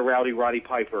 You are the Rowdy Roddy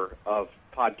Piper of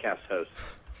podcast hosts.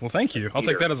 Well, thank you. I'll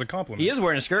take that as a compliment. He is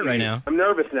wearing a skirt right now. I'm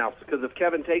nervous now because if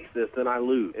Kevin takes this, then I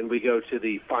lose, and we go to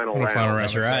the final round.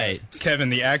 That's right. Kevin,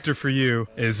 the actor for you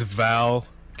is Val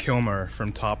Kilmer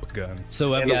from Top Gun.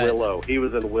 So I've And got... Willow. He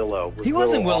was in Willow. He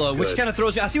was in Willow, off which good. kind of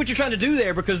throws me. I see what you're trying to do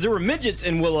there because there were midgets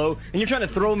in Willow, and you're trying to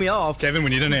throw me off. Kevin,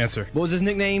 we need an answer. What was his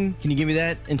nickname? Can you give me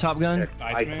that in Top Gun?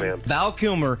 Iceman. Val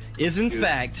Kilmer is in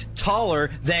fact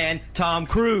taller than Tom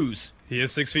Cruise. He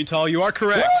is 6 feet tall. You are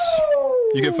correct.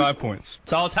 You get 5 points.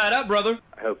 It's all tied up, brother.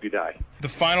 I hope you die. The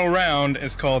final round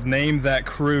is called Name That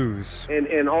Cruise. And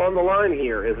on the line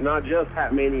here is not just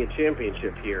Hat Mania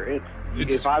Championship here. It's-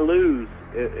 if I lose,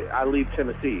 I leave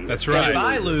Tennessee. That's right. If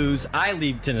I lose, I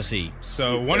leave Tennessee.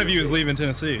 So one of you is leaving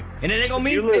Tennessee. And it ain't gonna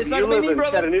be. You live, It's not you gonna live be me, in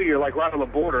brother. Chattanooga. You're like right on the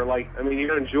border. Like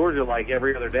you're in Georgia like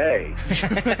every other day.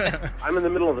 I'm in the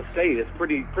middle of the state. It's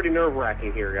pretty nerve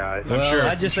wracking here, guys. Well,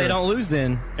 I'd just say don't lose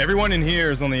then. Everyone in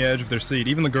here is on the edge of their seat,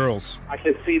 even the girls. I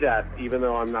can see that even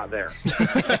though I'm not there.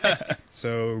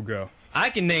 So go. I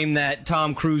can name that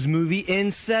Tom Cruise movie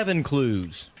in 7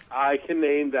 clues. I can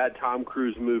name that Tom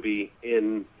Cruise movie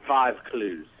in 5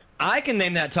 clues. I can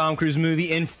name that Tom Cruise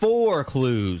movie in 4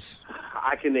 clues.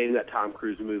 I can name that Tom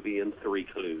Cruise movie in 3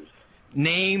 clues.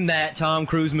 Name that Tom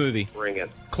Cruise movie. Bring it.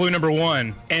 Clue number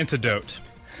 1, antidote.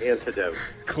 Antidote.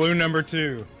 Clue number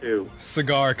 2, 2.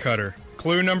 cigar cutter.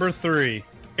 Clue number 3,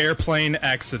 airplane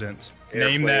accident.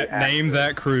 Name Airplane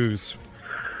that cruise.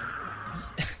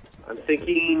 I'm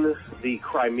thinking the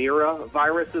Crimea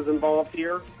virus is involved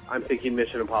here. I'm thinking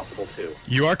Mission Impossible 2.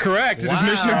 You are correct. It is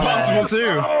Mission Impossible 2.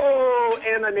 Oh,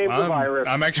 and I named the virus.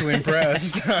 I'm actually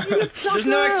impressed. There's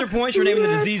no extra points for naming the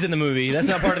disease in the movie. That's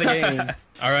not part of the game.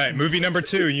 All right, movie number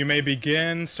 2. You may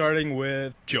begin starting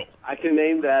with Joel. I can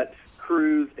name that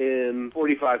cruise in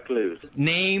 45 clues.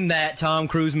 Name that Tom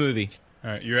Cruise movie.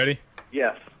 All right, you ready?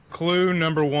 Yes. Clue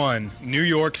number 1, New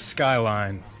York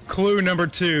skyline. Clue number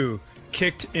 2,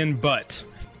 kicked in butt.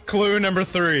 Clue number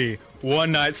 3,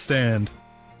 one night stand.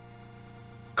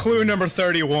 Clue number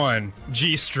 31,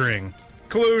 G-string.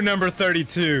 Clue number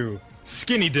 32,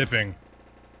 skinny dipping.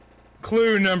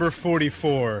 Clue number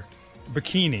 44,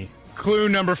 bikini. Clue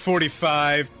number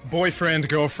 45,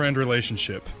 boyfriend-girlfriend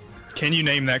relationship. Can you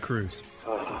name that cruise?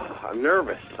 I'm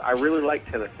nervous. I really like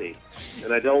Tennessee,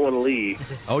 and I don't want to leave.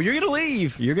 Oh, you're gonna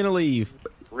leave. You're gonna leave.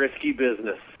 Risky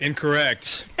business.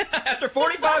 Incorrect. After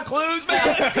 45 clues,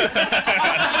 man.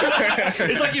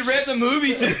 It's like you read the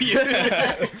movie to you.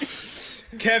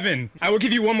 Kevin, I will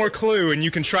give you one more clue and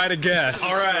you can try to guess.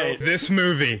 All right. This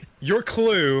movie. Your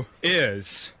clue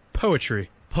is poetry.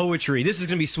 Poetry. This is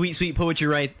going to be sweet, sweet poetry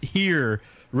right here.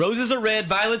 Roses are red,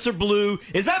 violets are blue.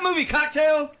 Is that movie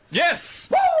Cocktail? Yes!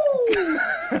 Woo!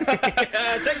 Take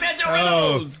that, Joe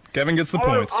Reynolds! Kevin gets the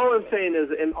points. All I'm saying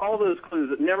is, in all those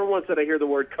clues, never once did I hear the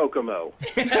word Kokomo.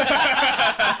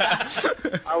 I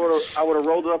would have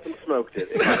rolled it up and smoked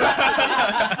it.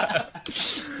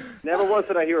 Never once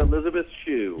did I hear Elizabeth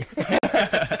Shue.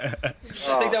 I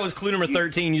think that was clue number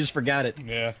 13. You just forgot it.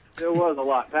 Yeah. There was a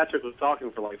lot. Patrick was talking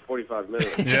for like 45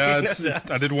 minutes. Yeah,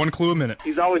 I did one clue a minute.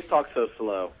 He's always talked so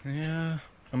slow. Yeah.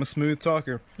 I'm a smooth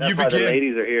talker. That's why the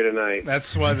ladies are here tonight.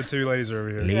 That's why the two ladies are over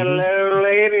here. Hello,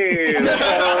 ladies.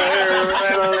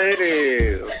 Hello,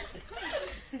 ladies.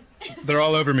 They're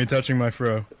all over me touching my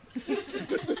fro.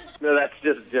 No, that's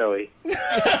just Joey. Get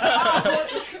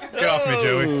off me,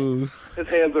 Joey. His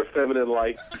hands are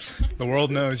feminine-like. The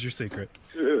world knows your secret.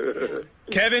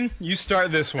 Kevin, you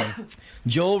start this one.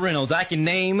 Joel Reynolds, I can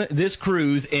name this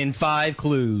cruise in 5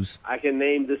 clues. I can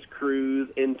name this cruise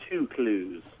in 2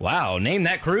 clues. Wow, name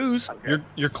that cruise.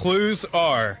 Your clues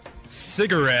are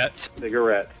cigarette,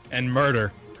 and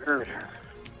murder.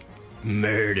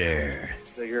 Murder.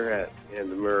 Cigarette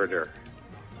and murder.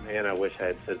 Man, I wish I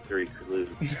had said 3 clues.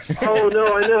 Oh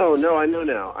no, I know. No, I know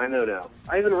now. I know now.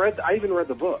 I even read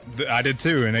the book. I did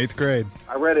too in 8th grade.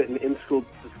 I read it in school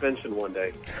suspension one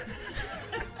day.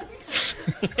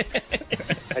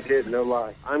 I did, no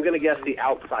lie. I'm gonna guess The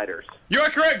Outsiders. You are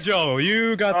correct, Joel.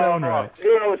 You got that one right.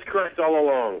 You know, I was correct all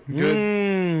along.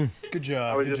 Good. Good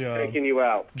job. I was Good just job. taking you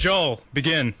out. Joel,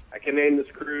 begin. I can name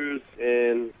this cruise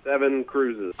in 7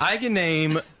 cruises. I can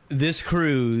name this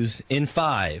cruise in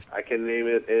 5. I can name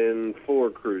it in 4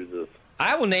 cruises.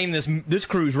 I will name this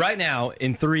cruise right now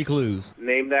in 3 clues.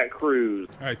 Name that cruise.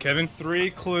 All right, Kevin.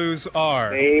 3 clues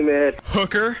are... Name it.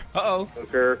 Hooker. Uh-oh.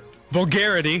 Hooker.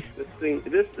 Vulgarity.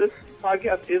 This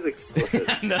podcast is explicit.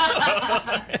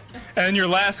 And your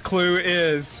last clue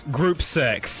is group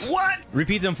sex. What?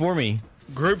 Repeat them for me.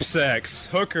 Group sex,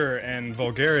 hooker, and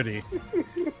vulgarity.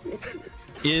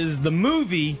 Is the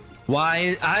movie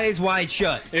Eyes Wide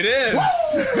Shut? It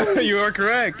is. You are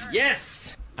correct.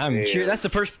 Yes. I'm cheer. That's the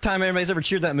first time anybody's ever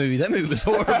cheered that movie. That movie was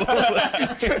horrible.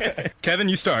 Kevin,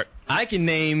 you start. I can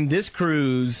name this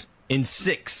cruise in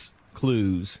 6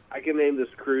 clues. I can name this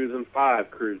cruise in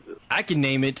 5 cruises. I can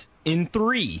name it in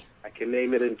 3. I can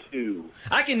name it in 2.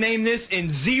 I can name this in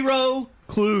 0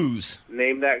 clues.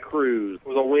 Name that cruise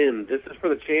with a win. This is for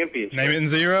the championship. Name it in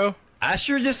 0. I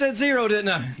sure just said 0, didn't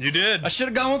I? You did. I should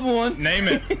have gone with 1. Name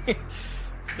it.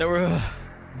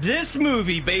 This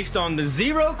movie, based on the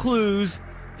 0 clues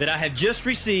that I have just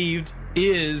received,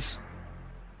 is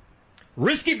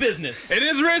Risky Business. It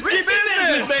is Risky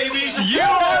Business, baby. You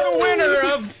are the winner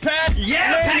of Pack Mania.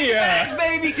 Pack your bags,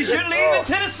 baby, because you're leaving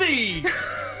Tennessee.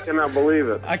 Cannot believe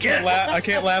it. I can't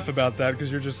laugh about that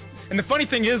because you're just. And the funny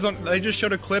thing is, they just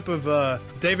showed a clip of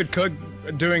David Cook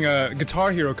doing a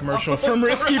Guitar Hero commercial from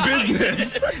Risky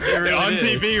Business on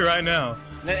TV right now.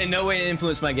 In no way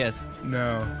influenced my guess.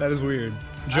 No, that is weird.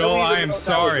 Joel, I am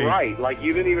sorry. Right, like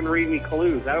you didn't even read me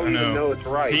clues. I don't even know it's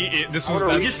right. It just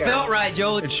felt right,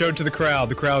 Joel. It showed to the crowd.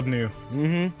 The crowd knew.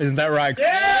 Mm-hmm. Isn't that right?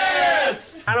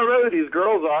 Yes! I don't know who these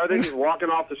girls are. They're just walking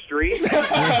off the street.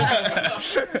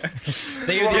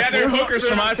 They're hookers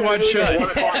from Eyes Wide Shut.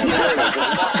 Walking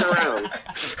around.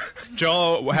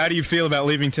 Joel, how do you feel about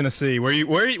leaving Tennessee? Where do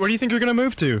you think you're going to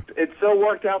move to? It so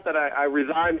worked out that I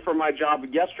resigned from my job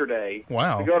yesterday.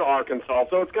 Wow. To go to Arkansas,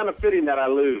 so it's kind of fitting that I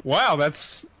lose. Wow,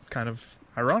 that's kind of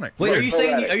ironic. Wait, are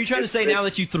you trying to say now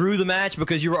that you threw the match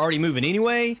because you were already moving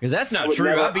anyway? Because that's not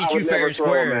true. I beat you fair and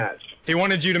square. He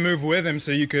wanted you to move with him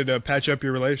so you could patch up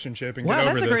your relationship and get over this.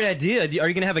 Wow, that's a great idea. Are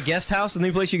you going to have a guest house in the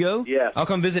new place you go? Yes. I'll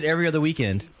come visit every other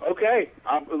weekend. Okay,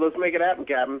 let's make it happen,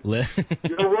 Captain.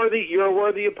 You're a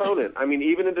worthy opponent. I mean,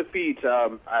 even in defeat,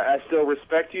 I still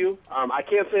respect you. I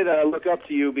can't say that I look up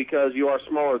to you because you are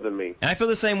smaller than me. And I feel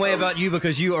the same way about you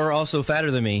because you are also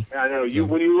fatter than me. I know.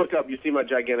 When you look up, you see my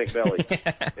gigantic belly,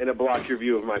 and it blocks your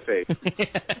view of my face.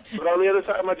 But on the other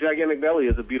side of my gigantic belly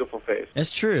is a beautiful face.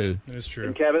 That's true. That is true.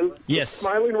 And Kevin, yes,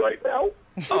 smiling right now.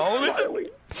 Oh, this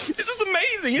is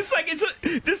amazing. It's like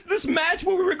this match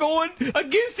where we were going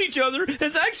against each other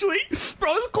has actually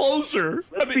brought us closer.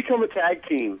 Let's become a tag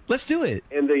team. Let's do it.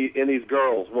 And these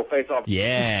girls will face off.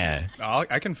 Yeah.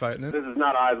 I can fight in it. This is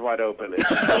not Eyes Wide Open. It's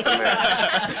a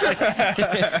match.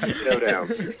 Go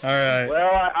down. All right.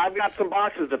 Well, I've got some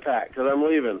boxes to pack because I'm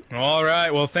leaving. All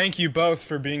right. Well, thank you both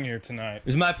for being here tonight. It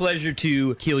was my pleasure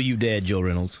to kill you dead, Joel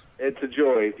Reynolds. It's a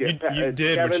joy. You did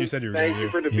Kevin, what you said you were going to do. Thank you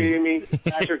for defeating me.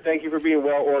 Patrick, thank you for being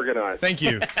well well organized. Thank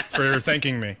you for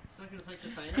thanking me.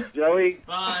 Joey?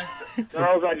 Bye.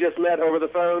 Girls I just met over the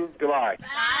phone, goodbye.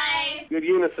 Bye. Good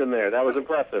unison there. That was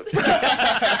impressive.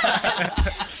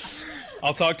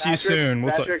 I'll talk to you soon.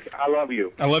 Patrick, I love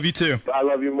you. I love you too. I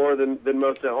love you more than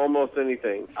almost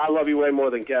anything. I love you way more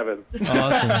than Kevin.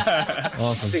 Awesome.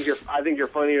 I think you're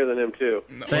funnier than him too.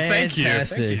 Well, thank you.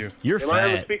 Thank you. You're Am I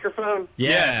on the fat. speakerphone?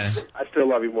 Yes. I still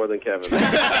love you more than Kevin.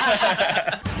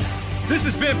 This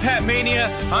has been Pat Mania.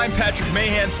 I'm Patrick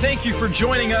Mahan. Thank you for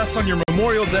joining us on your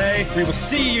Memorial Day. We will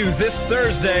see you this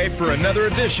Thursday for another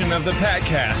edition of the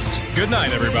Patcast. Good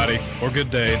night, everybody. Or good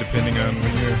day, depending on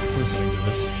when you're listening to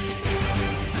this.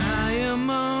 I am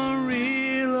a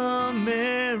real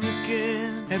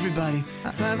American. Everybody.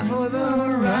 I fight for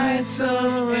the rights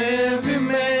of every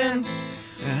man.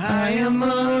 I am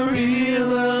a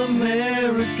real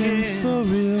American. So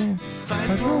real.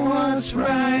 Fight for what's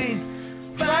right.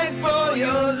 Fight for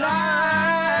your life.